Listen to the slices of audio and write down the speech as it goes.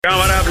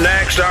Coming up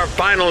next, our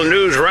final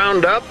news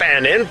roundup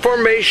and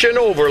information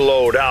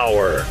overload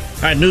hour.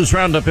 All right, news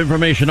roundup,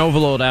 information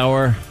overload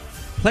hour.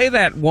 Play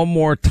that one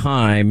more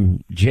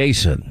time,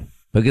 Jason,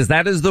 because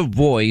that is the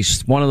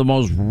voice, one of the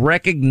most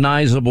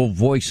recognizable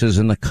voices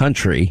in the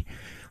country,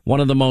 one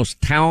of the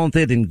most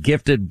talented and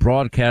gifted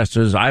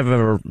broadcasters I've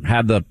ever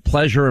had the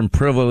pleasure and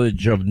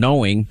privilege of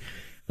knowing,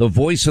 the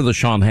voice of the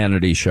Sean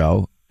Hannity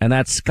Show, and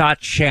that's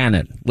Scott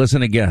Shannon.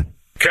 Listen again.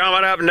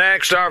 Coming up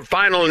next, our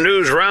final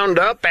news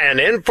roundup and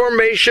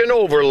information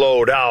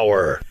overload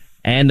hour.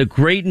 And the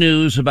great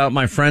news about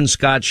my friend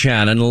Scott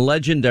Shannon, a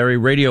legendary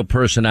radio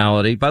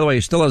personality. By the way,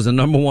 he still has the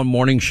 #1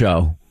 morning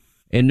show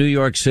in New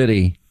York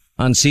City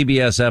on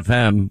CBS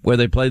FM where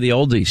they play the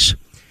oldies.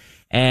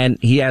 And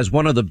he has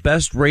one of the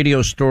best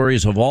radio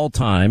stories of all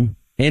time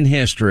in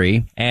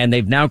history. And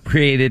they've now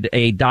created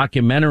a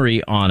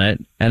documentary on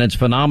it. And it's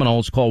phenomenal.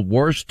 It's called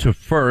Worst to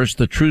First,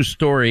 the true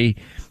story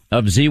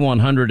of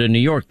Z100 in New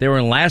York. They were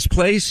in last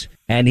place,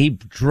 and he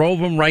drove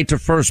them right to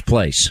first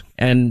place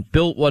and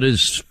built what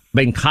has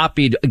been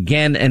copied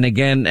again and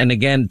again and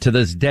again to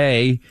this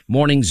day,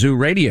 Morning Zoo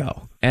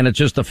Radio. And it's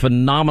just a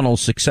phenomenal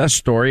success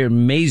story,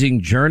 amazing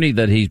journey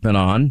that he's been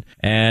on.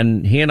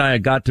 And he and I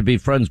got to be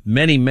friends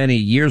many, many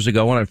years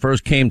ago. When I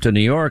first came to New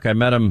York, I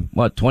met him,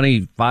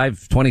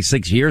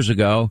 26 years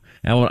ago.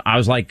 And I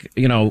was like,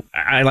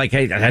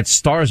 I had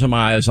stars in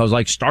my eyes. I was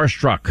like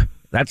starstruck.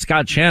 That's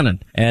Scott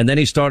Shannon. And then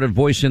he started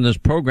voicing this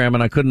program,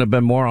 and I couldn't have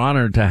been more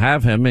honored to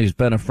have him. He's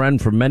been a friend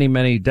for many,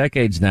 many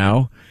decades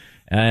now,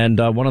 and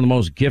one of the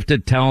most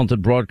gifted,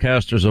 talented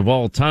broadcasters of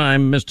all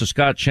time. Mr.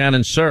 Scott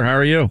Shannon, sir, how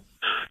are you?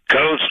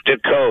 Coast to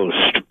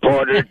coast,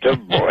 border to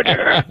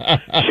border.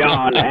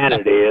 Sean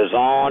Hannity is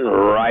on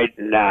right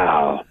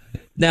now.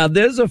 Now,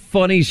 there's a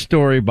funny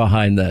story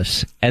behind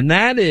this, and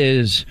that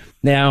is,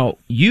 now,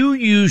 you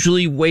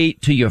usually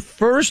wait till you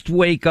first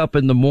wake up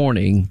in the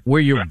morning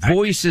where your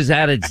voice is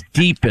at its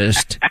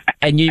deepest,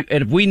 and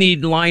if we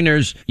need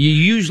liners, you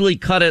usually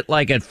cut it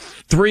like at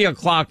 3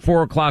 o'clock,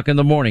 4 o'clock in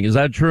the morning. Is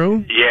that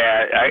true?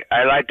 Yeah,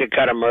 I like to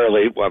cut them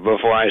early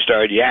before I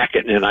start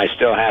yakking, and I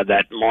still have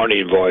that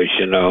morning voice,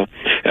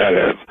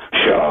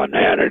 Sean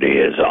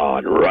Hannity is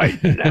on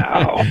right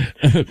now.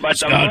 But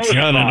Scott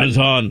Shannon is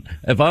on.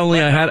 If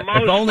only I had. The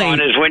most fun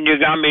is when you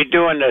got me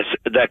doing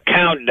the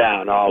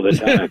countdown all the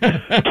time.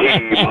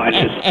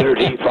 T-minus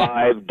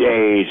 35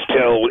 days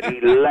till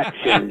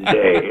election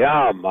day.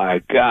 Oh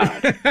my God!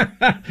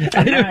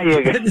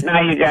 And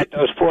now you got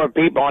those poor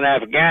people in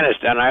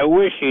Afghanistan. I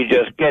wish you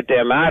just get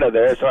them out of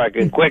there so I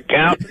can quit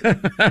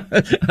counting.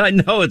 I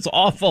know, it's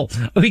awful.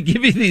 We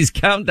give you these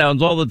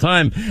countdowns all the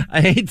time.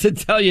 I hate to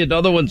tell you,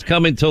 another one's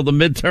coming till the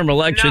midterm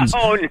elections.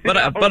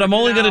 But I'm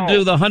only going to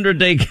do the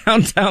 100-day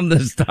countdown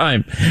this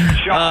time.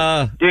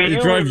 Sean, do you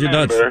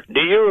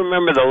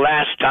remember the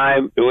last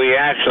time we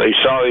actually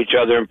saw each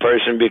other in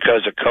person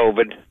because of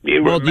COVID?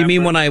 Do you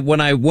mean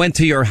when I went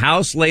to your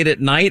house late at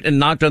night and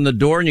knocked on the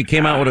door and you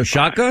came out with a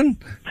shotgun?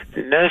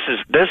 This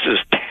is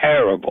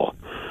terrible.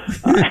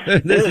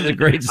 This is a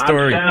great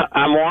story.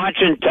 I'm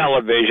watching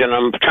television.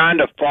 I'm trying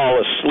to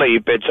fall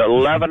asleep. It's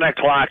 11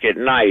 o'clock at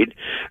night,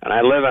 and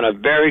I live in a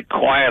very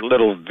quiet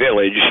little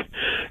village.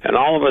 And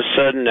all of a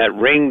sudden, that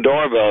Ring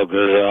doorbell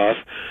goes off,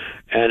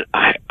 and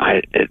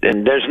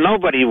and there's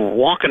nobody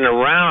walking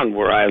around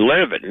where I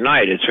live at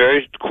night. It's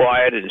very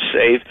quiet and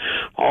safe.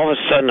 All of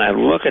a sudden, I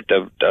look at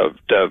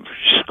the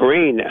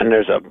screen, and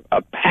there's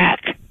a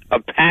pack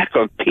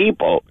of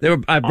people.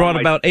 I brought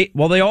about 8.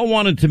 Well, they all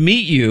wanted to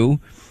meet you.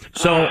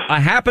 So I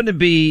happened to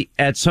be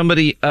at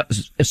somebody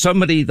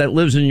that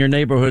lives in your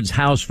neighborhood's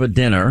house for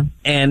dinner,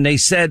 and they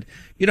said,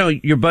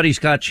 your buddy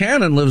Scott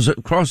Shannon lives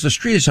across the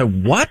street. I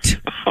said, what?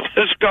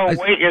 Let's go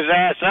wake his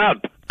ass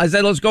up. I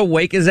said, let's go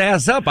wake his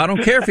ass up. I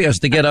don't care if he has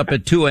to get up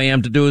at 2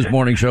 a.m. to do his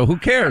morning show. Who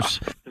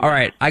cares? All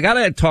right. I got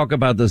to talk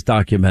about this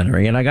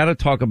documentary, and I got to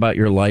talk about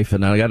your life,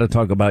 and I got to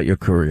talk about your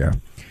career.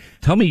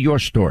 Tell me your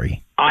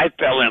story. I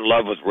fell in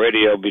love with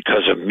radio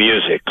because of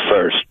music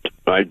first.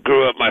 I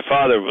grew up, my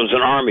father was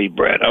an Army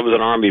brat. I was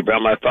an Army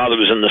brat. My father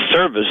was in the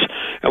service,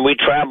 and we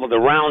traveled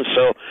around.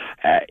 So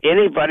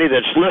anybody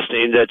that's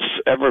listening that's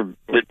ever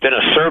been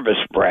a service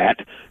brat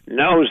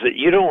knows that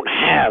you don't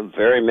have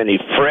very many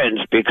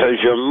friends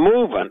because you're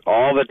moving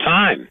all the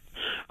time.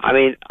 I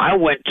mean, I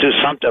went to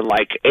something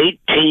like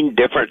 18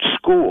 different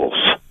schools.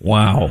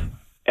 Wow.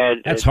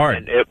 That's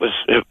hard. And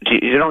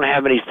you don't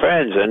have any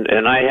friends,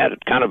 and I had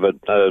kind of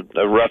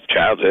a rough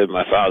childhood.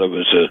 My father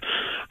was a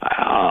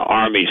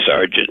Army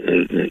sergeant,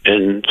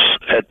 and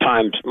at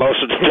times,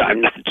 most of the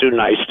time, not too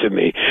nice to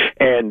me.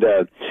 And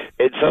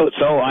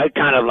so I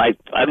kind of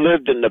I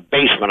lived in the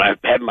basement. I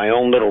had my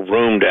own little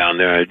room down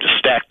there. I just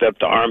stacked up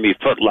the Army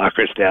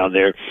footlockers down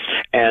there,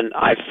 and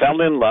I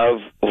fell in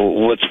love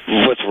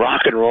with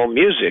rock and roll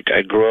music.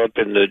 I grew up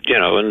in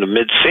the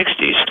mid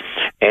 '60s,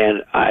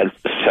 and I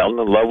fell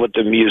in love with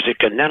the music,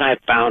 and then I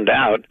found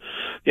out,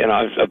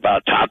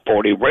 about Top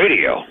 40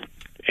 radio.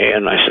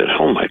 And I said,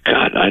 "Oh my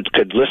God, I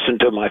could listen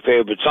to my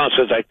favorite songs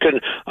because I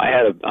couldn't. I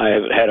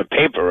had a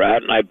paper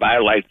route, and I buy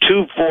like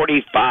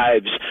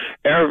 245s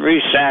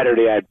every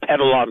Saturday. I'd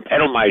pedal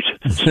my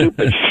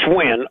stupid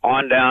Schwinn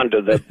on down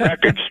to the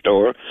record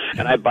store,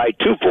 and I buy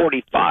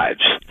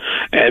 245s.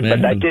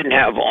 But I didn't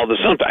have all the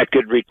songs. I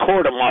could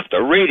record them off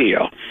the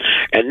radio,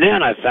 and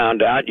then I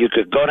found out you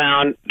could go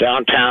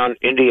downtown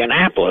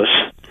Indianapolis."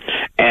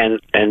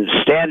 And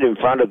stand in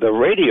front of the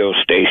radio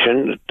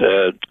station.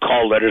 The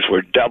call letters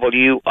were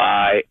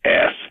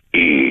WIFE,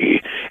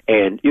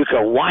 and you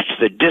could watch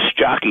the disc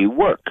jockey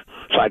work.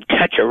 So I'd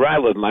catch a ride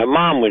with my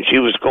mom when she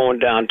was going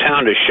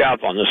downtown to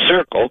shop on the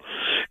Circle,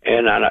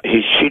 and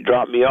she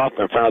dropped me off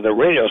in front of the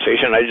radio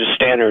station. I just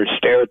stand there and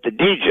stare at the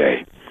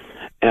DJ.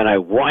 And I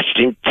watched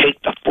him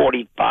take the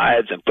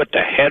 45s and put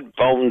the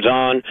headphones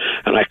on,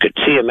 and I could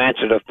see him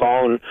answer the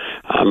phone.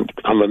 I'm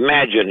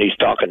imagining he's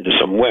talking to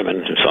some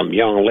women, some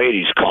young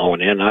ladies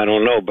calling in. I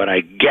don't know, but I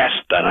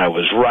guessed that I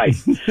was right.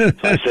 So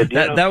I said,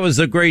 that was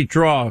a great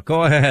draw.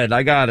 Go ahead.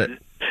 I got it.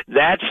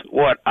 That's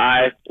what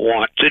I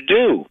want to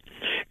do.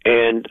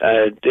 And,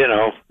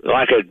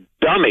 like a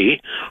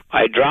dummy,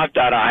 I dropped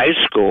out of high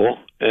school.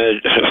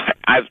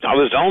 I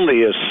was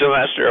only a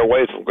semester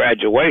away from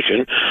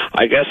graduation.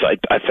 I guess I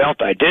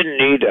felt I didn't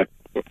need a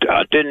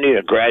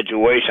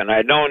graduation.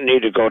 I don't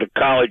need to go to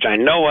college. I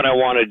know what I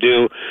want to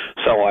do,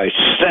 so I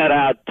set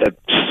out to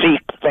seek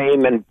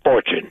fame and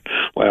fortune.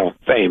 Well,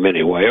 fame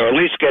anyway, or at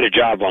least get a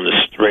job on the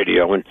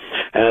radio. And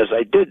as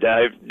I did that,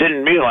 I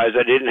didn't realize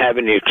I didn't have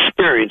any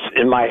experience.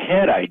 In my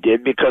head, I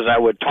did, because I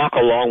would talk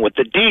along with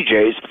the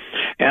DJs,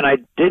 and I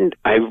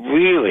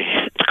really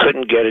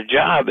couldn't get a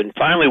job. And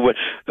finally, when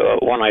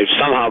I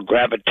somehow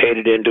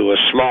gravitated into a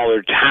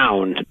smaller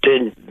town,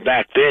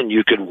 back then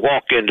you could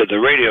walk into the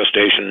radio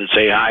station and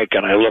say, "Hi,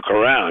 can I look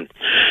around?"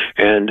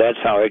 And that's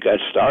how I got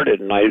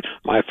started. And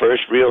my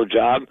first real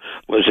job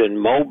was in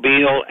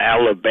Mobile,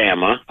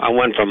 Alabama. I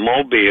went from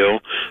Mobile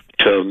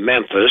to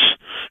Memphis,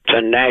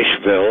 to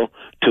Nashville,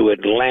 to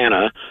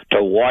Atlanta,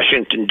 to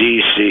Washington,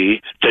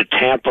 D.C., to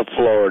Tampa,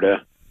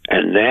 Florida,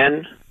 and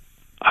then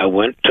I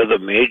went to the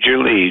major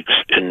leagues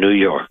in New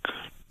York.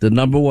 The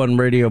number one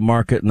radio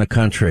market in the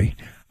country.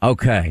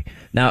 Okay.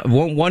 Now,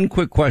 one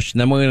quick question,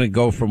 then we're going to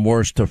go from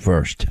worst to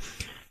first.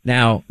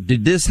 Now,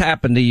 did this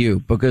happen to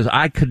you? Because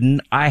I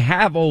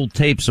have old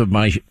tapes of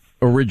my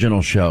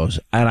original shows,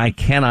 and I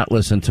cannot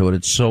listen to it.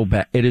 It's so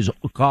bad. It is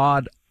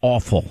god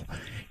awful.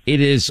 It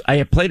is.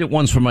 I played it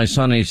once for my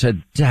son, and he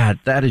said, "Dad,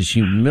 that is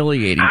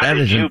humiliating. That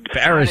is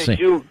embarrassing."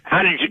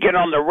 How did you get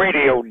on the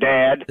radio,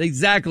 Dad?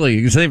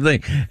 Exactly, same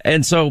thing.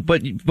 And so,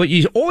 but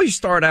you always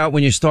start out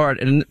when you start,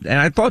 and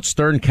I thought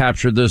Stern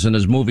captured this in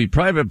his movie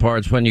Private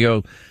Parts when you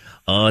go,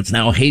 it's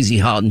now hazy,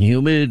 hot, and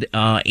humid.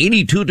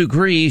 82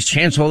 degrees,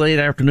 chance of late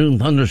afternoon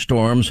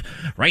thunderstorms.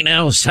 Right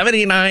now,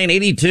 79,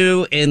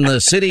 82 in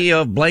the city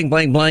of blank,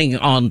 blank, blank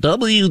on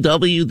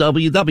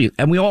WWWW.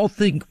 And we all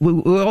think,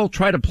 we all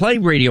try to play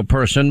radio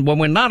person when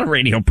we're not a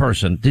radio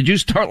person. Did you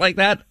start like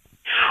that?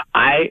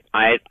 I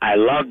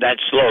love that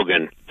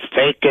slogan.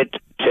 Fake it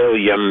till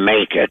you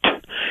make it.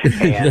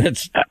 And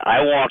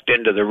I walked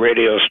into the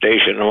radio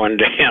station one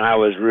day, and I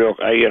was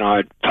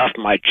I puffed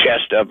my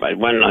chest up. I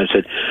went and I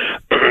said,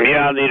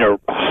 "Yeah, I need a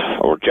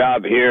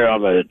job here.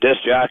 I'm a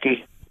disc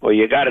jockey." "Well,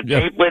 you got a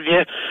tape with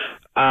you?"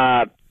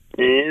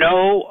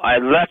 "No, I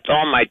left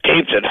all my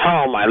tapes at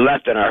home. I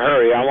left in a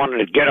hurry. I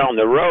wanted to get on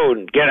the road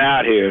and get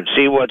out here and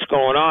see what's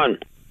going on."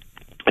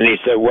 And he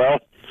said,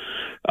 "Well,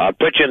 I'll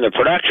put you in the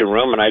production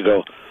room." And I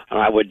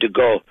would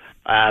go,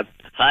 "Hi,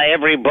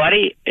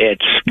 everybody.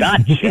 It's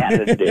Scott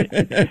Shannon."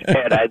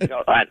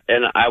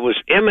 And I was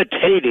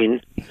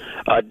imitating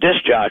a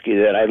disc jockey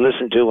that I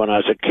listened to when I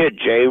was a kid,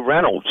 Jay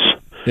Reynolds.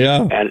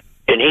 Yeah. And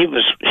he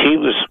was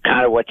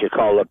kind of what you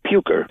call a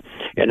puker,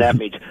 and that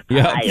means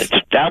hi, it's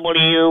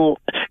WIBC,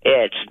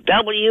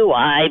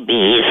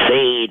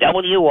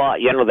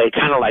 they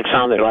kind of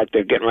sounded like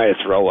they're getting ready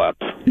to throw up.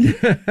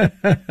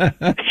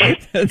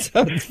 That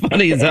sounds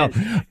funny as hell.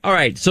 All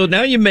right, so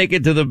now you make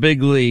it to the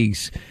big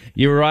leagues.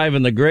 You arrive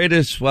in the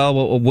greatest, what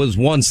was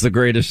once the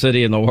greatest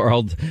city in the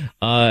world,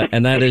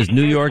 and that is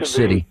New York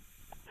City.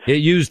 It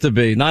used to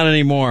be, not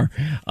anymore.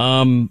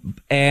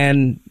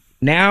 And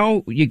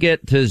now you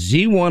get to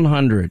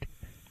Z100.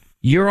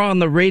 You're on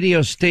the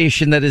radio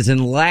station that is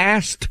in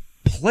last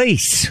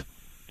place.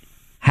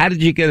 How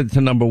did you get it to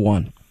number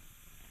one?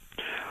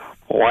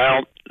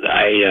 Well,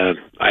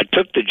 I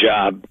took the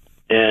job,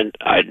 and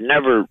I'd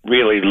never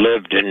really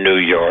lived in New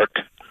York.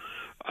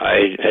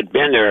 I had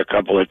been there a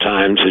couple of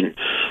times, and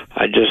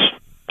I just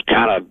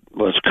kind of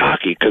was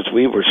cocky because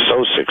we were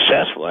so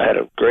successful. I had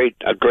a great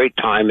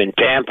time in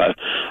Tampa.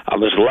 I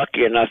was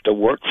lucky enough to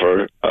work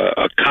for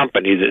a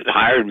company that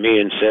hired me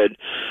and said,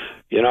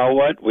 "You know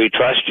what? We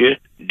trust you.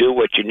 Do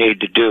what you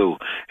need to do."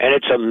 And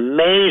it's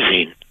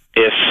amazing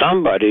if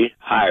somebody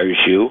hires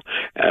you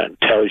and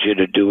tells you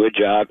to do a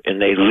job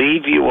and they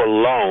leave you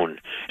alone.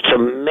 It's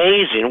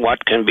amazing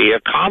what can be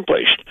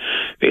accomplished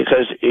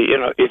because,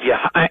 if you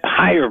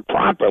hire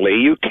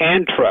properly, you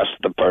can trust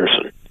the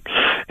person.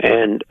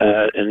 and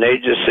they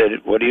just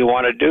said, "What do you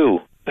want to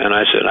do?" And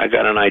I said, "I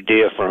got an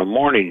idea for a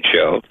morning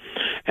show."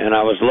 And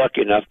I was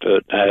lucky enough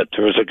to,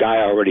 there was a guy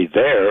already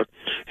there,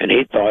 and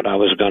he thought I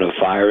was going to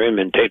fire him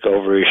and take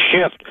over his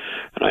shift.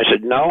 And I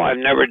said, "No, I've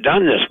never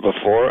done this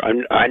before.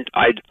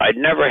 I'd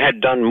never had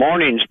done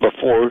mornings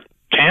before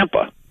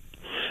Tampa."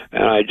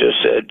 And I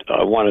just said,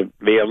 "I want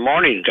to be a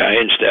morning guy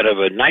instead of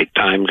a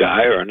nighttime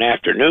guy or an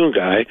afternoon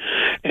guy."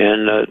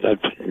 And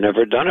I've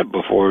never done it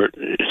before.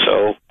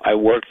 So I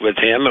worked with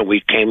him, and we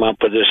came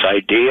up with this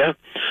idea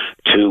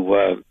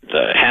to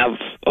have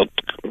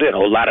a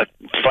lot of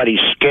funny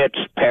skits,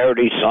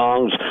 parody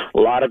songs, a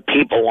lot of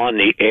people on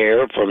the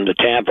air from the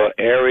Tampa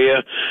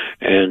area,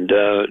 and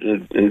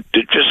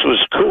it just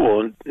was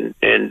cool,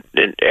 and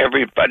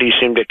everybody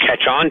seemed to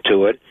catch on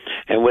to it.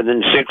 And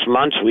within 6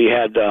 months, we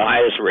had the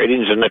highest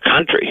ratings in the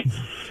country,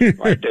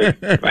 right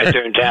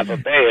there in Tampa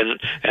Bay.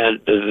 And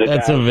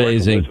that's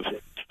amazing.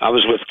 I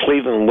was with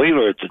Cleveland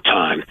Wheeler at the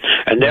time.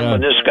 And then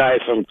when this guy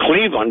from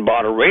Cleveland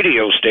bought a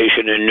radio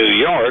station in New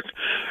York,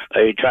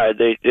 they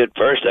did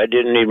first. I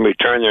didn't even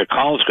return their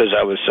calls because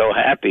I was so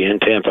happy in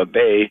Tampa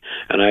Bay.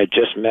 And I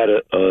just met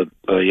a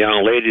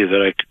young lady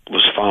that I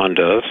was fond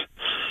of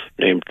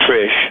named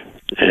Trish.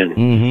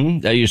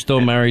 And Are you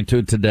still married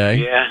to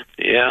today?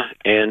 Yeah.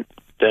 And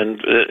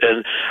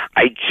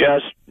I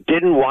just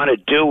didn't want to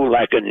do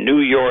like a New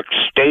York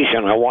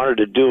station. I wanted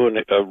to do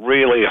a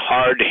really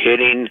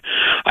hard-hitting,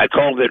 I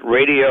called it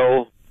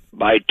radio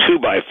by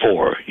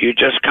 2x4. You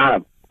just kind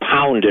of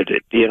pounded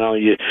it,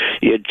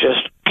 you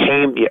just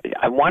came,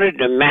 I wanted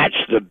to match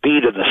the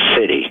beat of the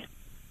city.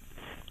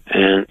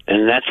 And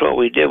that's what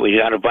we did. We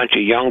got a bunch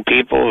of young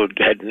people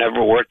who had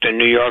never worked in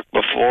New York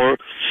before.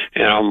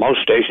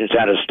 Most stations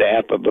had a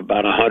staff of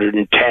about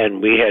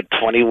 110. We had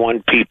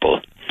 21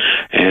 people.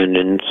 And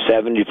in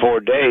 74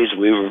 days,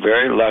 we were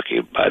very lucky.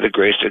 By the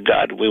grace of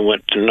God, we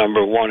went to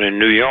number one in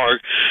New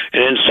York.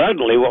 And then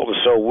suddenly, what was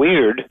so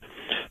weird,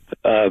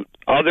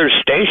 other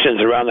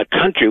stations around the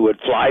country would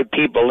fly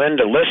people in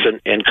to listen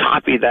and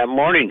copy that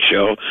morning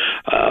show.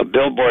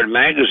 Billboard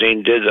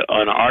magazine did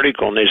an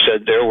article, and they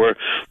said there were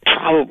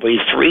probably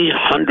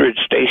 300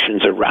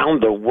 stations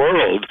around the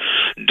world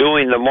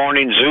doing the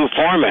Morning Zoo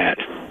format.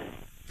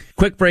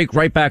 Quick break,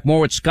 right back.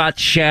 More with Scott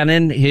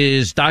Shannon.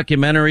 His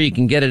documentary, you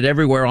can get it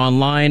everywhere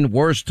online.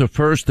 Worst to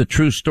First, the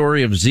true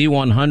story of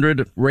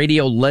Z100,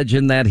 radio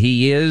legend that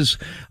he is.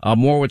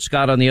 More with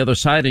Scott on the other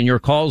side. And your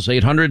calls,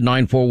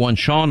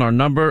 800-941-SEAN, our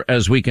number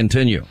as we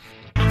continue.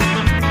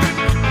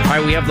 All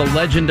right, we have the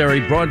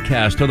legendary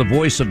broadcaster, the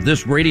voice of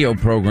this radio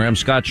program,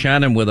 Scott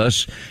Shannon, with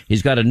us.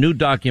 He's got a new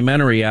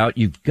documentary out.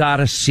 You've got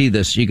to see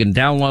this. You can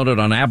download it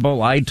on Apple,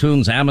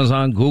 iTunes,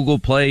 Amazon, Google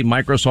Play,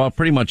 Microsoft,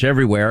 pretty much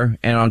everywhere,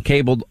 and on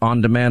cable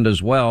on demand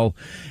as well.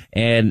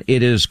 And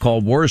it is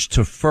called Worst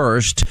to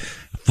First.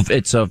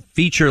 It's a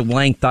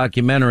feature-length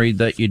documentary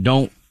that you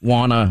don't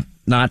want to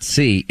not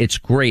see. It's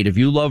great. If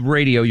you love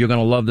radio, you're going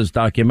to love this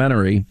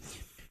documentary.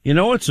 You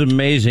know what's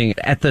amazing?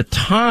 At the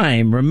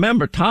time,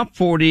 remember, Top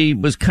 40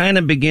 was kind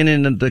of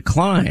beginning to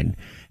decline.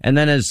 And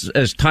then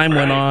as time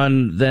went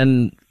on,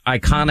 then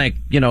iconic,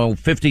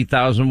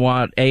 50,000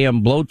 watt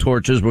AM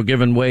blowtorches were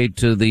given way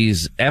to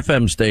these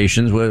FM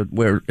stations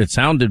where it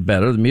sounded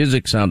better, the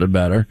music sounded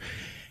better.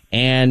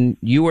 And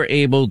you were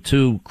able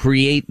to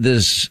create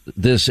this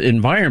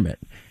environment.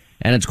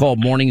 And it's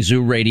called Morning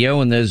Zoo Radio,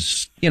 and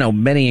there's,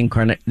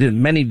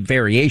 many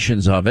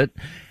variations of it.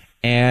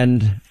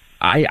 And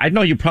I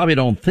know you probably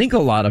don't think a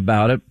lot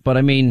about it, but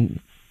I mean,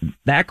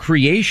 that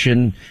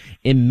creation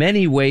in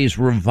many ways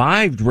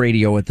revived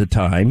radio at the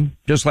time,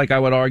 just like I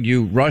would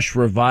argue Rush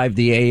revived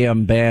the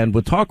AM band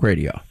with talk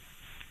radio.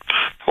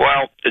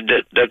 Well,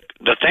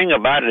 the thing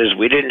about it is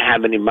we didn't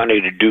have any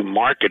money to do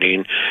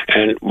marketing,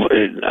 and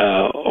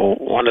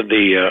one of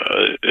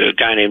a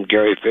guy named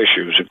Gary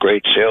Fisher, who's a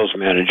great sales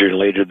manager and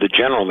later the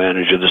general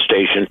manager of the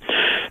station,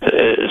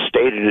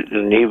 stated,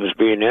 and he was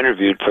being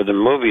interviewed for the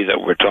movie that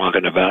we're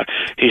talking about,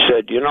 he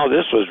said,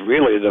 this was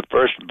really the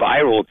first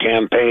viral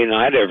campaign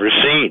I'd ever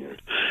seen.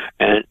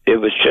 And it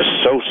was just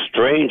so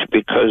strange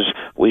because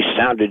we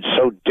sounded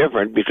so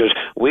different, because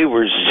we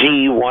were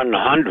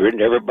Z100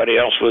 and everybody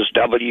else was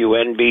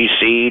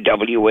WNBC,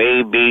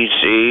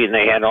 WABC, and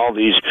they had all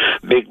these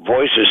big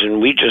voices,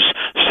 and we just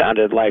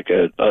sounded like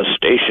a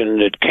station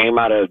that came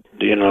out of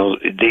the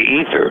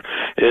ether.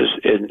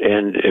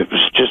 And it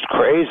was just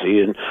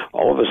crazy. And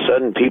all of a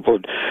sudden,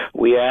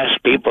 we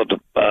asked people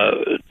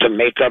to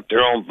make up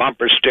their own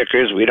bumper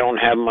stickers. We don't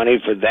have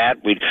money for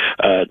that. We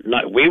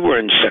were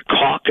in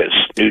Secaucus,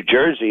 New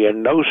Jersey,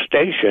 and no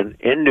station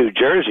in New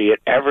Jersey had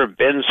ever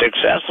been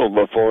successful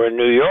before in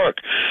New York.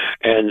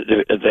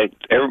 And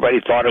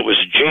everybody thought it was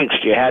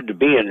jinxed. You had to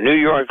be in New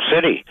York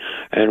City,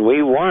 and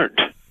we weren't.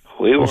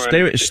 Well,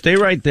 stay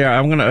right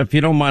there. If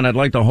you don't mind, I'd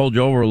like to hold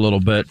you over a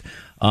little bit.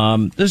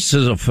 This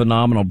is a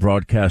phenomenal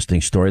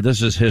broadcasting story.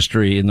 This is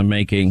history in the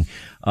making.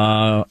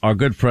 Our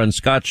good friend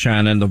Scott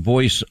Shannon, the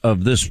voice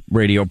of this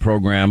radio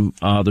program,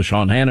 the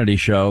Sean Hannity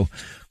Show,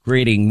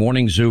 creating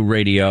Morning Zoo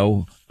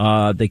Radio.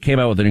 They came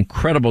out with an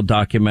incredible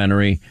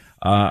documentary.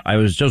 I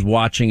was just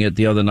watching it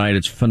the other night.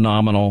 It's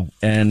phenomenal.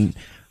 And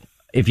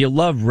if you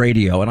love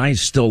radio, and I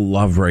still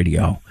love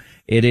radio,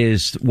 it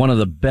is one of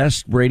the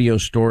best radio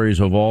stories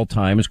of all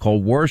time. It's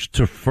called Worst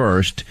to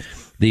First,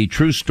 the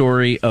true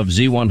story of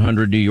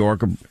Z100 New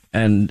York.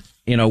 And,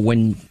 you know,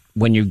 when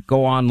you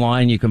go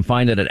online, you can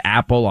find it at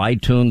Apple,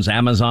 iTunes,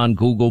 Amazon,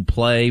 Google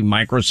Play,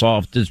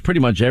 Microsoft. It's pretty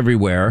much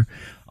everywhere.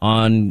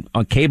 On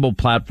cable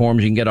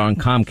platforms, you can get it on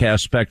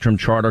Comcast, Spectrum,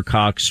 Charter,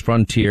 Cox,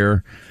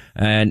 Frontier.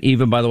 And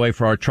even, by the way,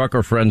 for our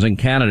trucker friends in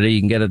Canada, you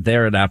can get it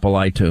there at Apple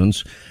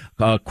iTunes.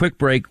 Quick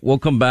break. We'll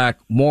come back.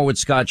 More with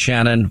Scott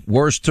Shannon.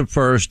 Worst to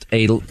First,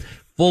 a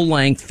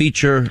full-length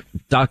feature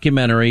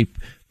documentary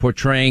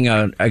portraying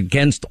a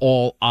against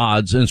all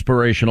odds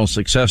inspirational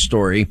success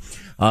story.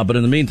 But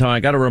in the meantime, I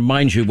got to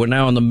remind you, we're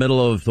now in the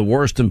middle of the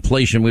worst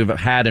inflation we've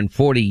had in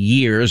 40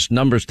 years.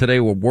 Numbers today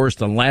were worse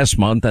than last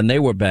month, and they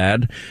were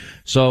bad.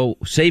 So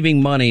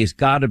saving money has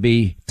got to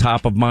be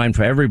top of mind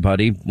for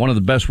everybody. One of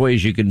the best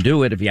ways you can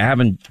do it, if you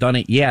haven't done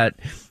it yet,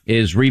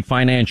 is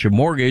refinance your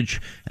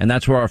mortgage. And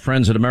that's where our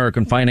friends at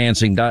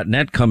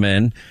AmericanFinancing.net come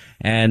in.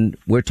 And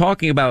we're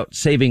talking about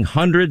saving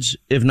hundreds,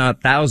 if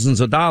not thousands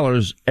of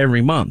dollars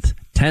every month.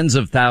 Tens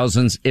of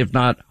thousands, if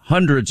not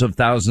hundreds of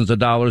thousands of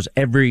dollars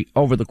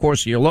over the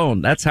course of your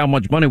loan. That's how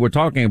much money we're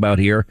talking about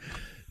here.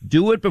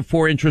 Do it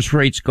before interest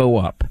rates go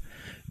up.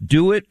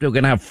 Do it. We're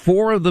going to have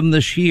 4 of them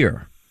this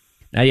year.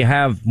 Now you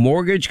have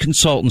mortgage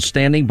consultants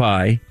standing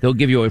by. They'll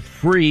give you a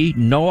free,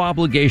 no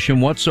obligation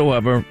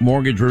whatsoever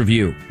mortgage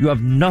review. You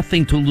have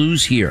nothing to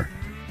lose here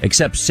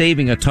except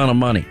saving a ton of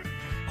money.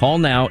 Call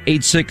now,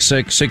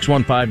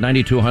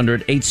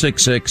 866-615-9200,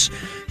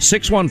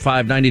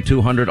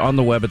 866-615-9200 on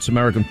the web. It's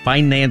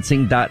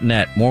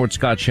AmericanFinancing.net. More with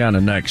Scott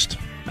Shannon next.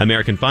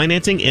 American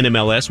Financing,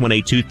 NMLS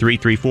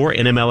 182334,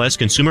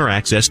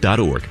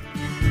 NMLSConsumerAccess.org.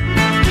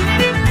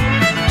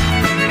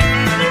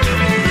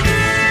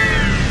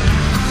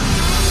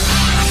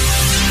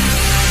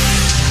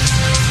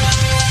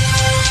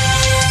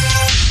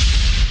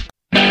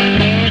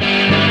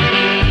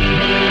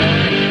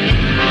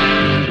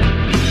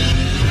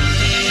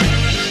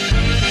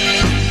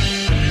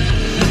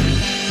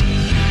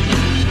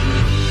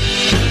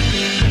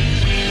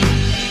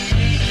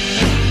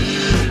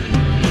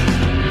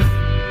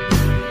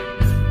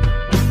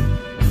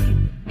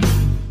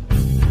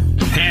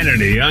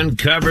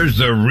 Uncovers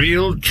the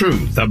real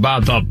truth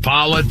about the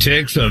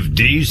politics of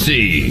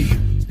D.C.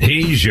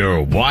 He's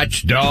your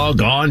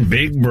watchdog on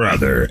Big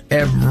Brother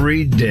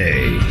every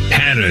day.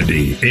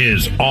 Hannity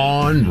is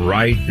on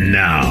right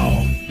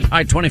now. All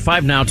right,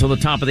 25 now till the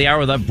top of the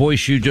hour. That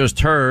voice you just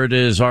heard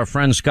is our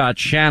friend Scott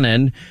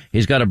Shannon.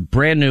 He's got a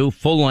brand new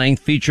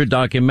full-length feature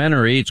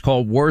documentary. It's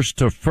called Worst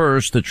to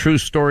First, the true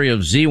story of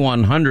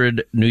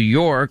Z100 New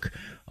York.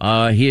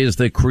 He is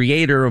the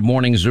creator of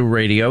Morning Zoo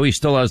Radio. He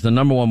still has the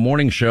 #1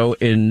 morning show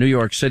in New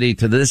York City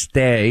to this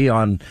day.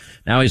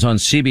 Now he's on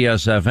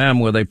CBS FM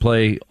where they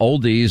play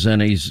oldies,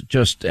 and he's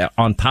just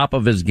on top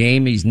of his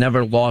game. He's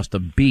never lost a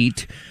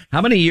beat. How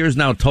many years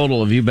now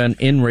total have you been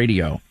in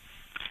radio?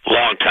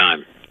 Long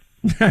time.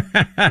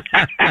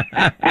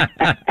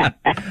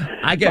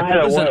 I get.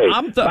 Listen,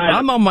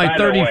 I'm on my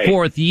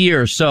 34th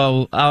year,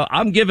 so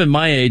I'm giving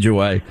my age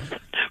away.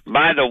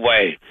 By the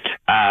way,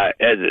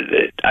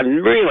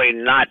 I'm really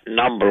not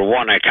number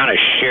one. I kind of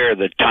share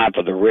the top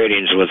of the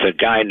ratings with a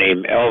guy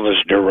named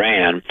Elvis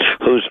Duran,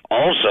 who's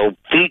also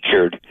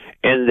featured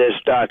in this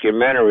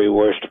documentary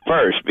Worst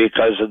First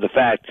because of the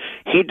fact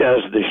he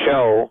does the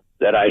show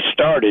that I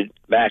started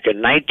back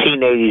in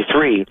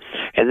 1983,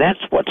 and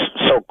that's what's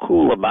so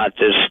cool about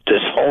this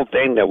whole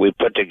thing that we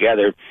put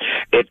together.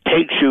 It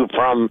takes you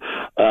from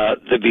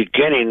the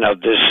beginning of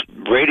this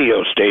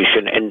radio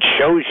station and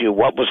shows you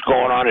what was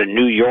going on in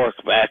New York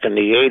back in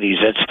the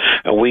 80s.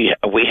 We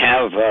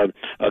have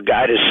a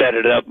guy to set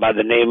it up by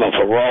the name of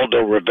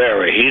Geraldo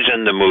Rivera. He's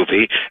in the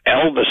movie.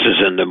 Elvis is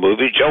in the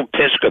movie. Joe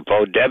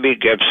Piscopo, Debbie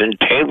Gibson,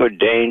 Taylor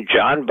Dane,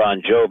 John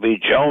Bon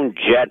Jovi, Joan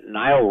Jett,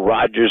 Nile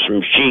Rodgers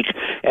from Chic,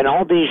 and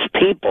all these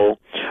people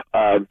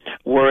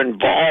were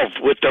involved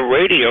with the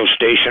radio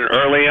station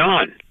early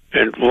on.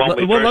 And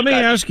let me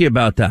ask you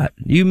about that.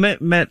 You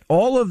met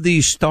all of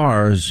these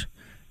stars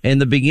in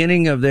the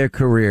beginning of their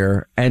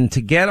career, and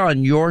to get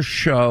on your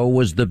show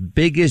was the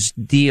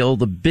biggest deal,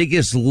 the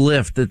biggest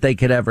lift that they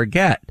could ever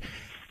get.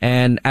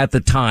 And at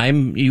the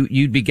time,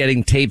 you'd be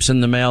getting tapes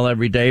in the mail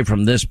every day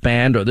from this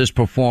band or this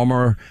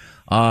performer.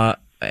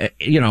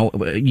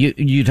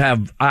 You'd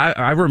have,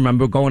 I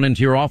remember going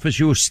into your office,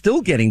 you were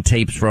still getting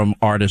tapes from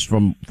artists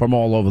from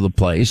all over the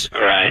place.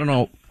 Right.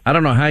 I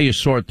don't know how you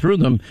sort through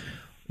them.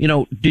 You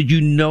know,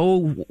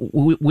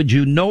 would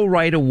you know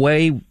right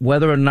away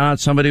whether or not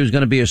somebody was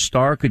going to be a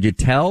star? Could you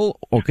tell?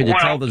 Or could you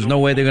tell there's no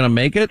way they're going to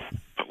make it?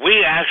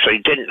 We actually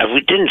didn't.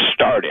 We didn't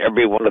start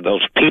every one of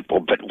those people,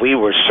 but we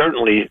were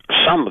certainly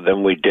some of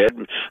them. We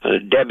did.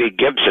 Debbie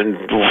Gibson.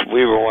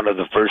 We were one of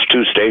the first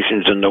two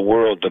stations in the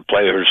world to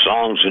play her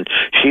songs, and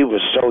she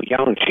was so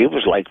young. She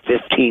was like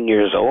 15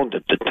 years old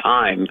at the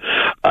time.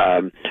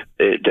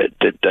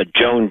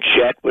 Joan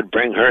Jett would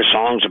bring her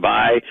songs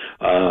by.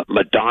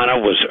 Madonna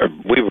was.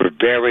 We were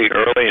very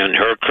early in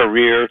her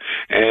career,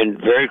 and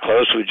very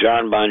close with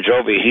John Bon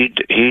Jovi.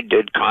 He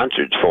did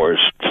concerts for us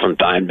from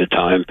time to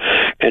time,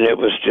 and it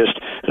was just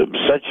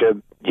such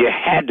a. You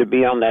had to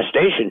be on that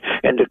station,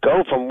 and to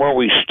go from where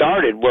we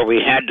started, where we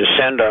had to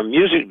send our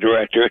music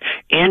director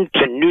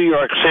into New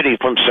York City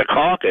from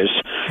Secaucus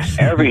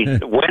every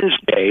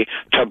Wednesday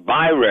to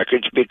buy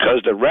records,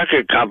 because the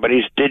record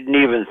companies didn't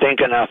even think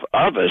enough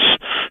of us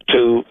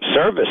to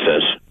service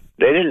us.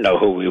 They didn't know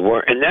who we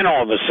were. And then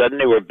all of a sudden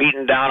they were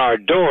beating down our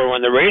door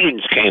when the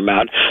ratings came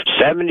out.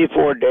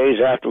 74 days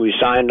after we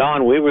signed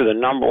on, we were the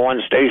number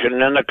one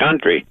station in the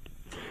country.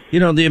 You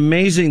know, the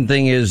amazing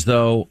thing is,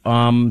 though,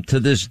 to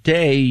this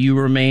day, you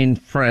remain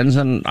friends,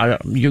 and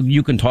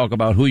you can talk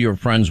about who you're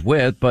friends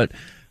with, but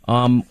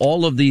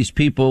all of these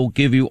people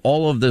give you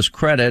all of this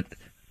credit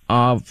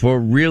for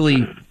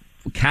really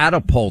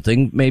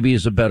catapulting, maybe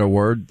is a better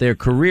word, their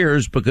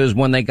careers, because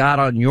when they got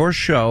on your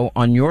show,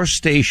 on your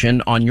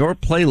station, on your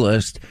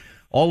playlist,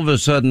 all of a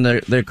sudden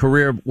their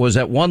career was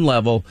at one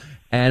level,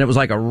 and it was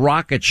like a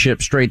rocket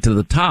ship straight to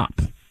the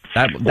top.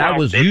 That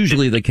was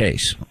usually the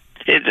case.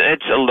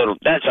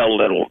 That's a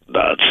little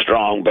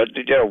strong, but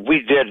you know,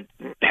 we did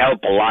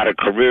help a lot of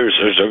careers.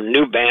 There's a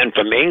new band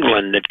from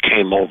England that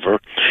came over,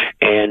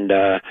 and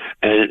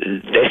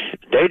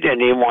they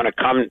didn't even want to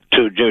come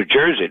to New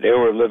Jersey. They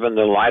were living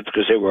their life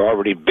because they were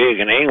already big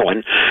in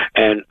England,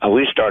 and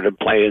we started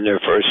playing their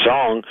first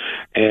song,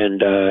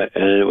 and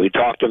we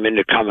talked them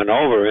into coming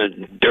over.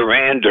 And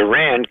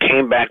Duran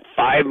came back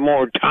 5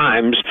 more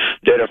times,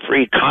 did a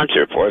free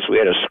concert for us. We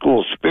had a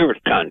school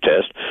spirit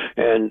contest,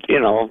 and you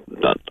know,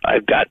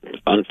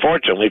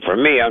 unfortunately for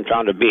me, I'm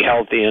trying to be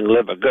healthy and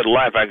live a good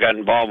life. I got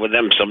involved with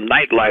them some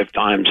nightlife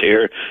times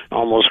here,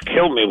 almost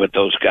killed me with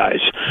those guys.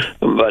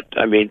 But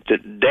I mean,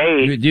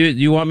 today. Do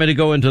you want me to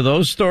go into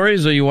those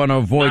stories, or you want to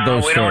avoid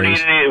those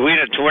stories?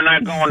 We're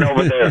not going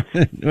over there.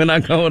 We're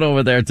not going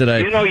over there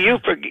today. You know, you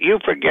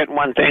forget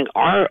one thing.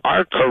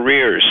 Our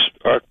careers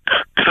are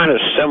kind of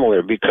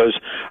similar, because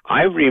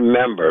I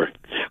remember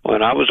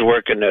when I was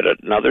working at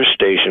another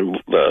station,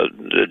 the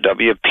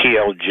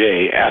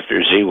WPLJ,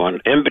 after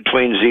Z1, in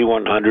between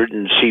Z100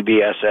 and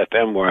CBS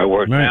FM, where I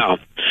work now,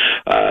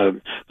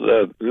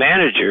 the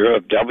manager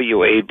of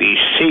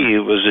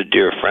WABC was a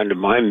dear friend of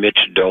mine, Mitch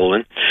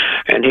Dolan,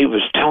 and he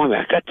was telling me,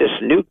 I got this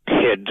new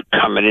kid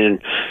coming in.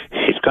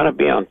 He's going to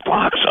be on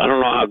Fox. I don't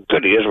know how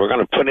good he is. We're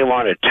going to put him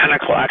on at 10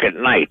 o'clock at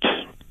night.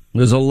 It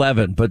was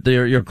 11, but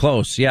you're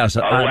close. Yes,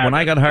 11. When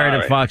I got hired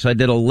at Fox, I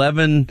did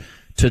 11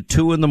 to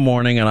 2 in the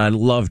morning, and I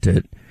loved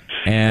it.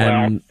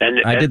 And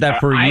I did that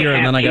for a year,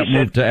 and then I got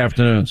moved to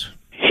afternoons.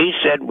 He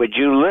said, would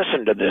you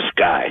listen to this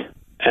guy?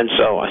 And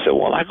so I said,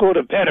 well, I go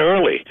to bed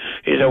early.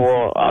 He said,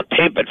 well, I'll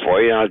tape it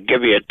for you, and I'll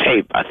give you a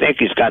tape. I think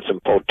he's got some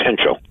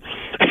potential.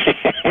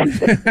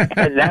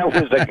 And that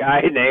was a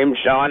guy named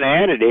Sean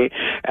Hannity,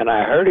 and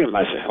I heard him.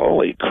 I said,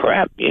 holy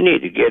crap, you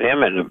need to get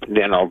him in,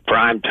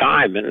 prime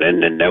time. And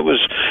then it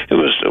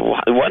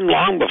wasn't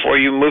long before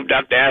you moved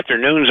up to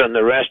afternoons, and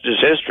the rest is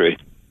history.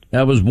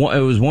 It was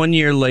 1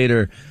 year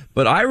later.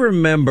 But I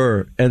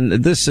remember, and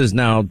this is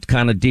now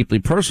kind of deeply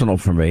personal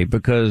for me,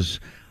 because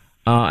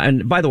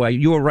and by the way,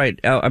 you were right.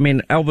 I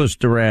mean, Elvis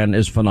Duran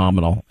is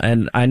phenomenal,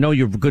 and I know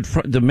you're good.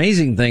 The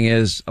amazing thing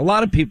is, a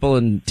lot of people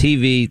in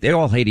TV, they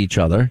all hate each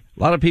other. A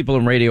lot of people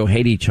in radio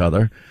hate each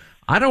other.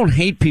 I don't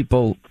hate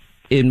people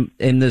in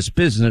this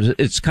business.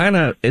 It's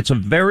a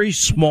very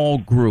small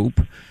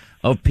group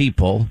of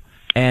people,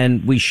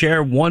 and we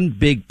share one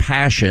big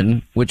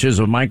passion, which is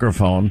a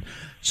microphone.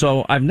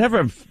 So I've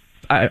never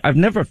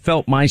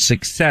felt my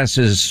success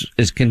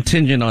is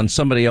contingent on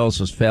somebody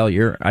else's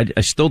failure.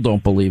 I still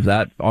don't believe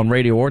that on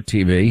radio or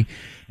TV.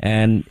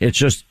 And it's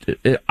just,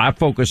 I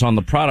focus on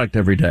the product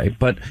every day.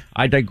 But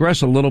I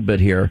digress a little bit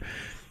here.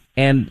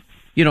 And,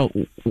 you know,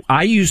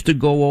 I used to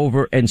go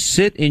over and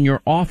sit in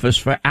your office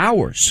for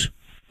hours.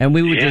 And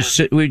we would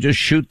we'd just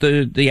shoot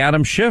the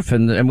Adam Schiff,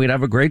 and we'd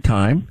have a great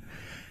time.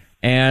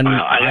 And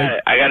I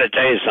got to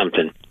tell you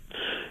something.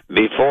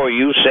 Before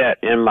you sat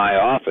in my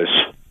office,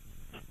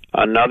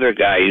 another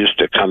guy used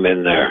to come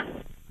in there.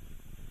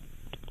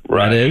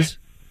 Rush. That is?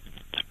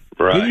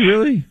 Rush. Did you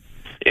really?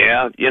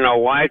 Yeah, you know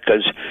why?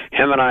 Because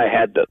him and I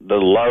had the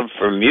love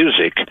for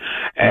music,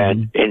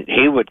 and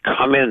he would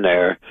come in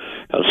there.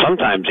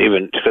 Sometimes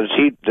even because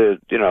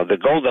the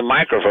golden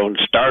microphone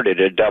started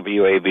at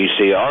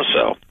WABC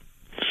also.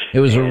 It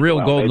was a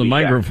real golden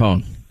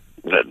microphone.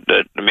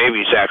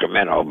 Maybe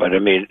Sacramento, but I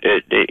mean,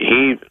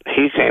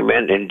 he came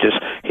in and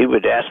he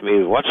would ask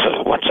me what's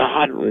a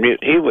hot.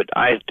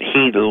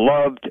 He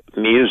loved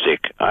music.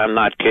 I'm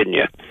not kidding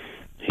you.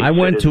 I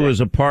went to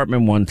his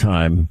apartment one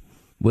time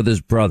with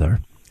his brother,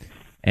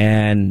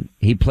 and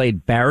he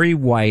played Barry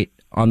White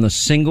on the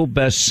single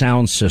best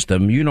sound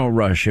system. You know,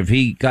 Rush, if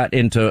he got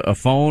into a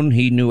phone,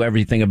 he knew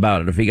everything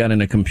about it. If he got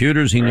into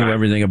computers, he knew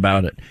everything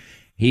about it.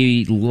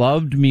 He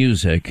loved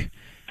music,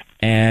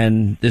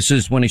 and this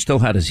is when he still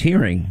had his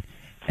hearing.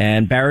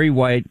 And Barry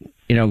White,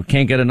 you know,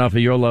 Can't Get Enough of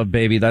Your Love,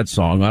 Baby, that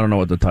song. I don't know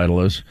what the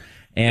title is.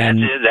 And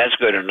that's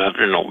good enough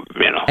to know,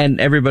 you know.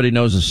 And everybody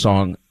knows the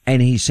song.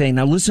 And he's saying,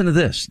 now listen to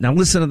this. Now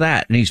listen to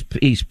that. And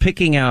he's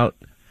picking out,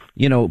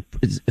 you know,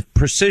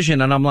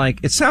 precision. And I'm like,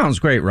 it sounds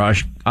great,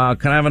 Rush.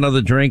 Can I have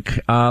another drink?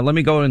 Let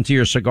me go into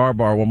your cigar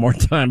bar one more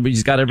time. But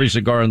he's got every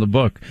cigar in the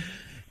book.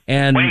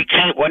 And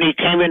when he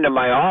came into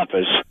my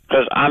office,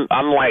 because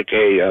I'm like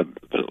a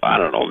I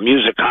don't know,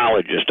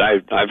 musicologist.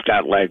 I've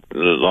got like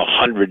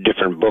 100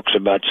 different books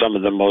about some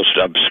of the most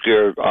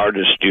obscure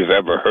artists you've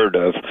ever heard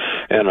of,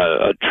 and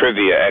a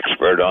trivia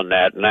expert on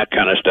that and that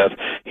kind of stuff.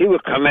 He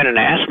would come in and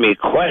ask me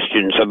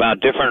questions about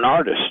different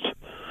artists.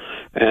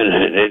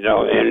 And you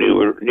know,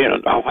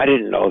 and oh, I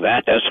didn't know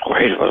that. That's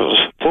great. Well,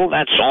 pull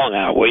that song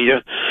out, will you?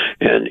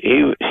 And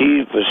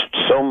he was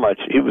so much.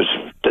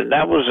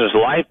 That was his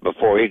life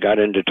before he got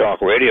into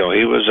talk radio.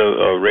 He was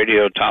a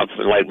radio top,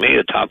 like me,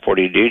 a top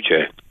 40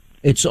 DJ.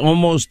 It's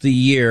almost a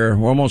year.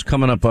 We're almost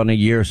coming up on a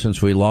year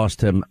since we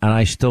lost him, and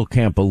I still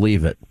can't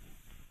believe it.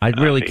 I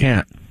really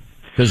can't,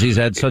 because he's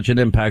had such an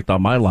impact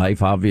on my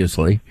life,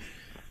 obviously.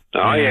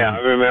 Oh yeah, I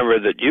remember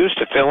that. You used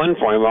to fill in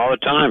for him all the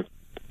time.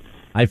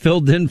 I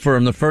filled in for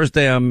him. The first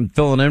day I'm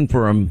filling in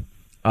for him,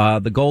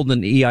 the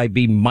golden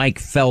EIB mic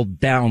fell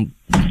down,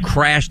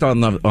 crashed on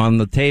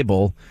the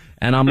table,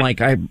 and I'm like,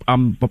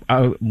 I'm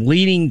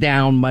leaning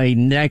down, my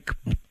neck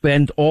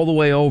bent all the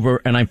way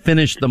over, and I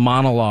finished the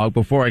monologue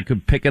before I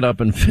could pick it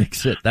up and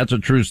fix it. That's a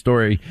true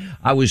story.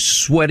 I was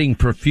sweating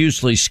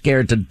profusely,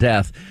 scared to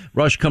death.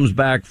 Rush comes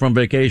back from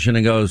vacation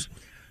and goes,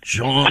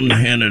 Sean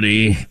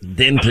Hannity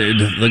dented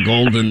the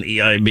golden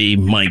EIB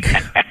mic.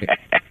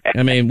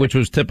 I mean, which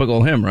was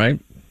typical him, right?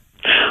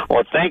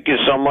 Well, thank you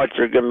so much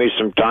for giving me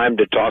some time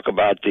to talk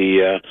about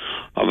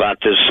about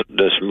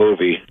this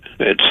movie.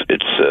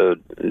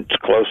 It's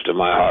close to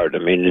my heart. I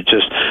mean,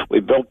 we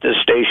built this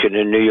station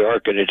in New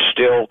York, and it's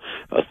still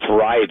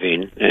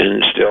thriving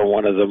and still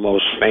one of the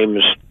most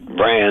famous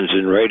brands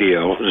in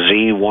radio,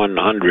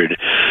 Z100,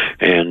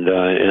 and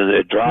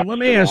it drops. Well, let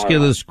me ask you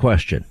this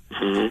question: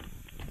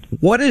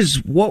 What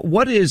is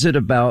it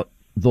about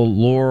the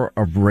lore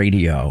of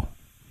radio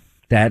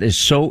that is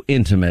so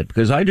intimate?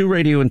 Because I do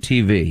radio and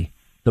TV.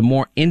 The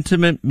more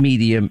intimate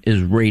medium is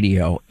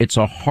radio. It's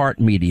a heart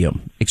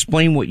medium.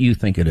 Explain what you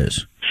think it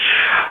is.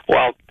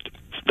 Well,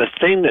 the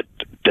thing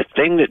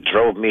that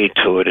drove me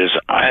to it is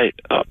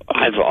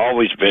I've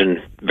always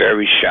been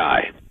very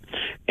shy,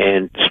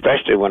 and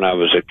especially when I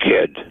was a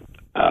kid,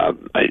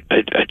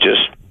 I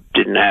just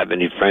didn't have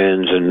any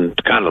friends,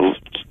 and kind of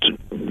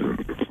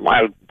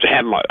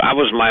I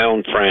was my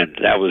own friend.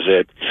 That was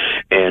it,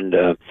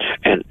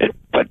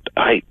 but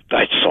I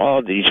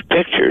saw these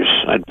pictures.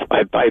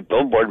 I'd buy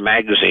Billboard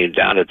magazine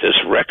down at this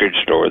record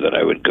store that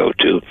I would go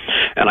to,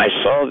 and I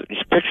saw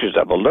these pictures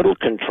of a little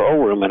control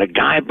room and a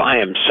guy by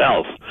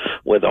himself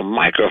with a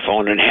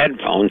microphone and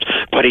headphones,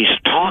 but he's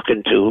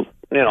talking to,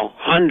 you know,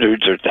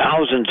 hundreds or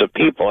thousands of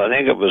people. I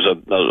think it was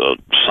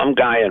some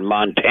guy in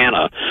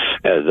Montana,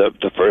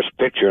 the first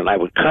picture, and I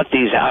would cut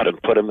these out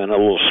and put them in a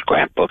little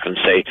scrapbook and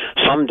say,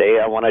 someday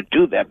I want to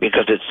do that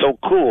because it's so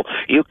cool.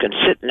 You can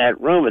sit in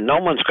that room and no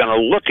one's going to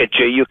look at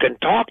you. You can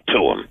talk to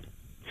them.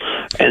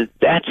 And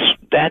that's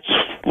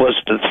was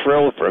the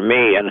thrill for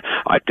me, and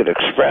I could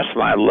express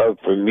my love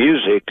for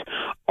music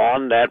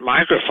on that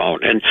microphone,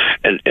 and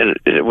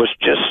it was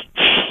just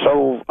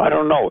so, I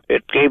don't know,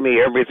 it gave me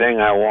everything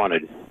I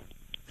wanted.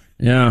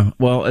 Yeah,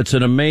 well, it's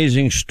an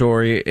amazing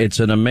story. It's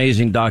an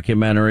amazing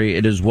documentary.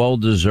 It is well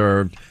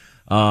deserved.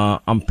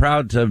 I'm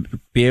proud to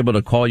be able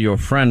to call you a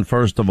friend,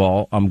 first of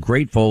all. I'm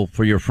grateful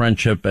for your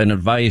friendship and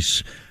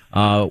advice,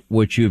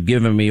 which you've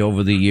given me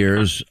over the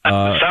years.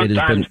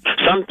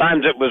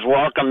 Sometimes it was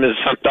welcome and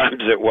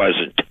sometimes it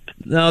wasn't.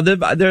 No,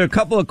 there are a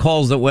couple of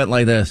calls that went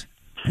like this.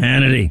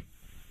 Hannity,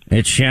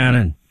 it's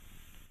Shannon.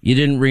 You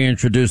didn't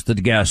reintroduce the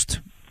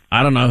guest.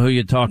 I don't know who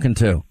you're talking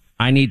to.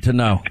 I need to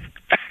know.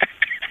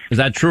 Is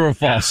that true or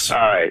false? All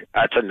right.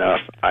 That's enough.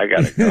 I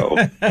got to go.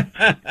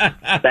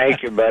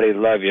 Thank you, buddy.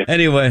 Love you.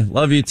 Anyway,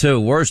 love you too.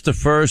 Worst to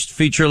First,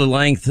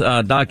 feature-length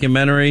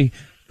documentary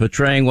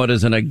portraying what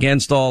is an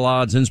against all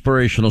odds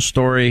inspirational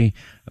story.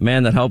 A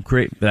man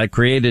that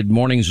created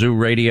Morning Zoo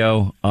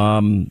Radio.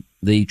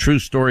 The true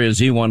story of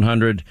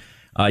Z100.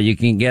 You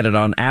can get it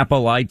on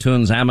Apple,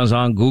 iTunes,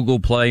 Amazon, Google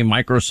Play,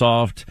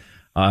 Microsoft.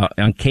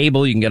 On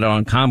cable, you can get it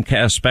on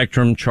Comcast,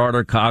 Spectrum,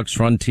 Charter, Cox,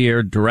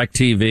 Frontier,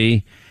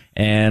 DirecTV.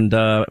 And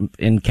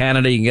in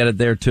Canada, you can get it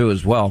there, too,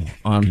 as well,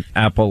 on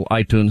Apple,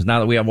 iTunes, now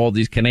that we have all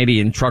these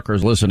Canadian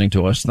truckers listening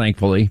to us,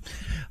 thankfully.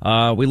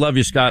 We love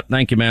you, Scott.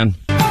 Thank you, man.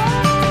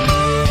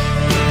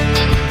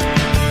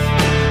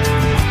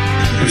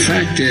 The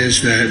fact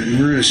is that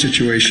we're in a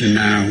situation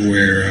now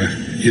where,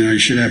 you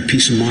should have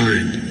peace of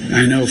mind.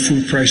 I know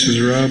food prices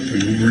are up,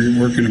 and we're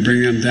working to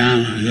bring them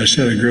down. As I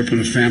said, I grew up in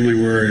a family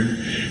where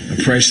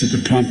the price at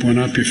the pump went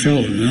up, you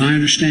filled it, and I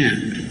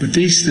understand. But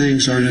these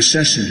things are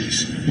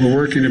necessities. We're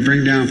working to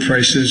bring down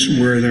prices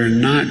where they're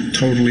not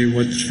totally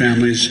what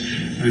families,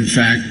 in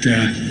fact,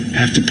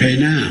 have to pay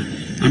now.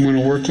 I'm going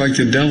to work like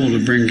the devil to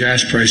bring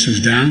gas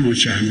prices down,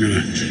 which I'm going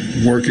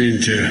to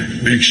working to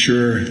make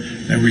sure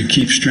that we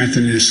keep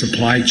strengthening the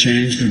supply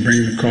chains to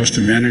bring the cost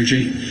of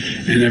energy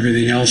and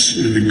everything else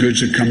and the goods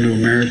that come to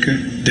America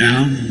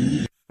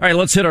down. All right,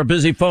 let's hit our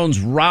busy phones.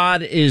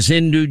 Rod is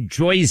in New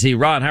Jersey.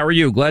 Rod, how are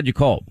you? Glad you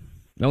called.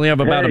 We only have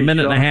about a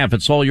minute and a half.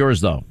 It's all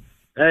yours, though.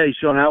 Hey,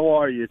 Sean, how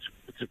are you?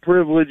 It's a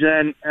privilege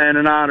and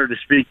an honor to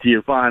speak to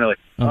you, finally.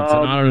 Oh, it's an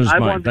honor to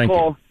mine. Thank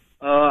you.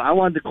 I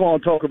wanted to call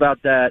and talk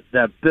about that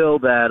bill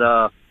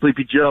that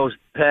Sleepy Joe's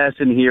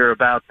passing here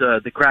about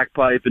the crack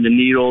pipe and the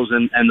needles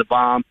and the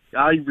bomb.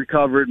 I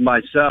recovered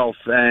myself,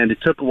 and it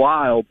took a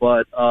while,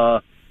 but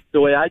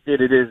the way I did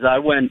it is I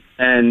went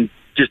and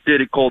just did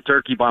it cold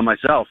turkey by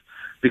myself,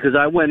 because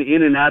I went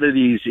in and out of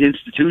these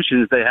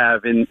institutions they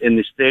have in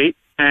the state.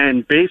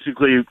 And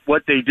basically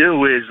what they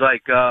do is,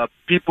 like,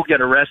 people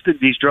get arrested,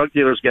 these drug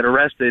dealers get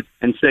arrested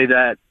and say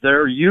that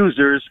they're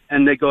users,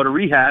 and they go to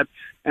rehab,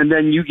 and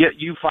then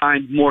you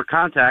find more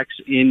contacts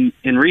in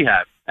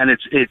rehab. And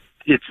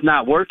it's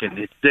not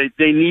working.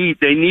 They need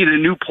a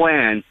new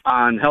plan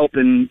on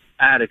helping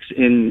addicts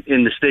in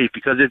the state,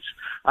 because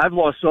I've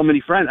lost so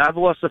many friends. I've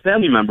lost a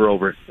family member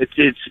over it.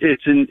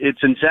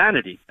 It's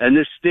insanity. And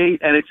this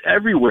state, and it's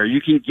everywhere. You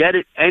can get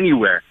it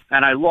anywhere.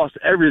 And I lost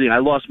everything. I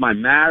lost my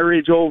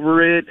marriage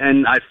over it,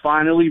 and I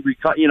finally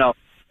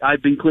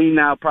I've been clean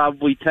now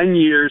probably 10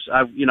 years.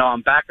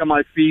 I'm back on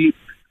my feet.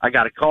 I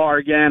got a car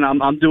again.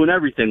 I'm doing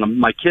everything.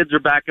 My kids are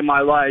back in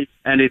my life,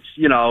 and it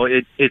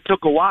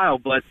took a while,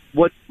 but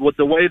what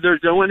the way they're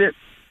doing it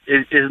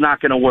is not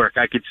going to work.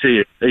 I could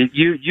see it.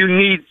 You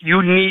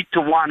need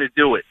to want to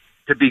do it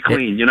to be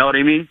clean. You know what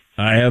I mean?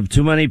 I have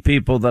too many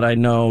people that I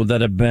know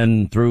that have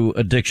been through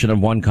addiction of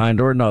one kind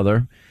or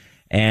another,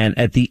 and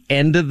at the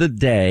end of the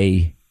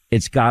day,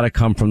 it's got to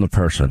come from the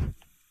person.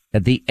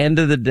 At the end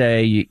of the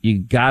day, you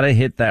got to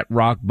hit that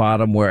rock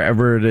bottom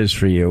wherever it is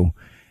for you,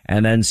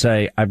 and then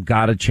say, I've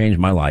got to change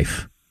my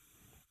life.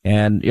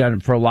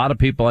 And for a lot of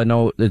people, I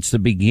know it's the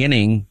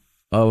beginning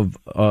of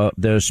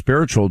their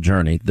spiritual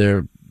journey.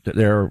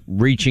 They're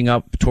reaching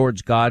up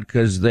towards God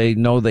because they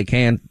know they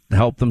can't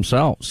help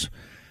themselves.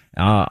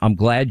 I'm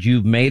glad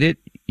you've made it.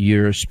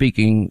 You're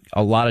speaking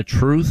a lot of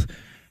truth.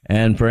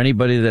 And for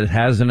anybody that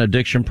has an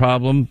addiction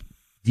problem,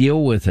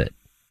 deal with it.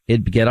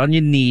 Get on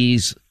your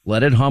knees,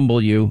 let it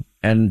humble you,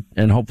 and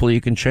hopefully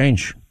you can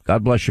change.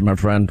 God bless you, my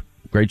friend.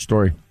 Great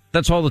story.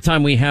 That's all the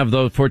time we have,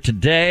 though, for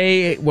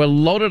today. We're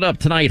loaded up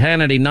tonight,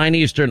 Hannity, 9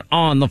 Eastern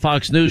on the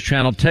Fox News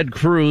Channel. Ted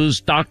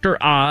Cruz,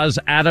 Dr. Oz,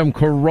 Adam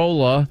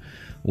Carolla.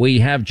 We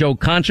have Joe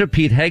Concha,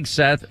 Pete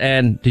Hegseth,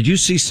 and did you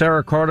see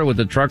Sarah Carter with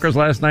the truckers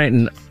last night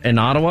in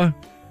Ottawa?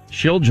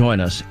 She'll join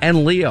us.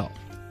 And Leo.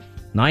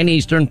 9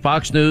 Eastern,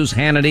 Fox News,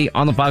 Hannity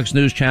on the Fox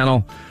News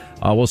Channel.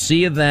 We'll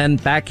see you then.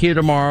 Back here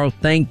tomorrow.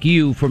 Thank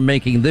you for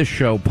making this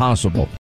show possible.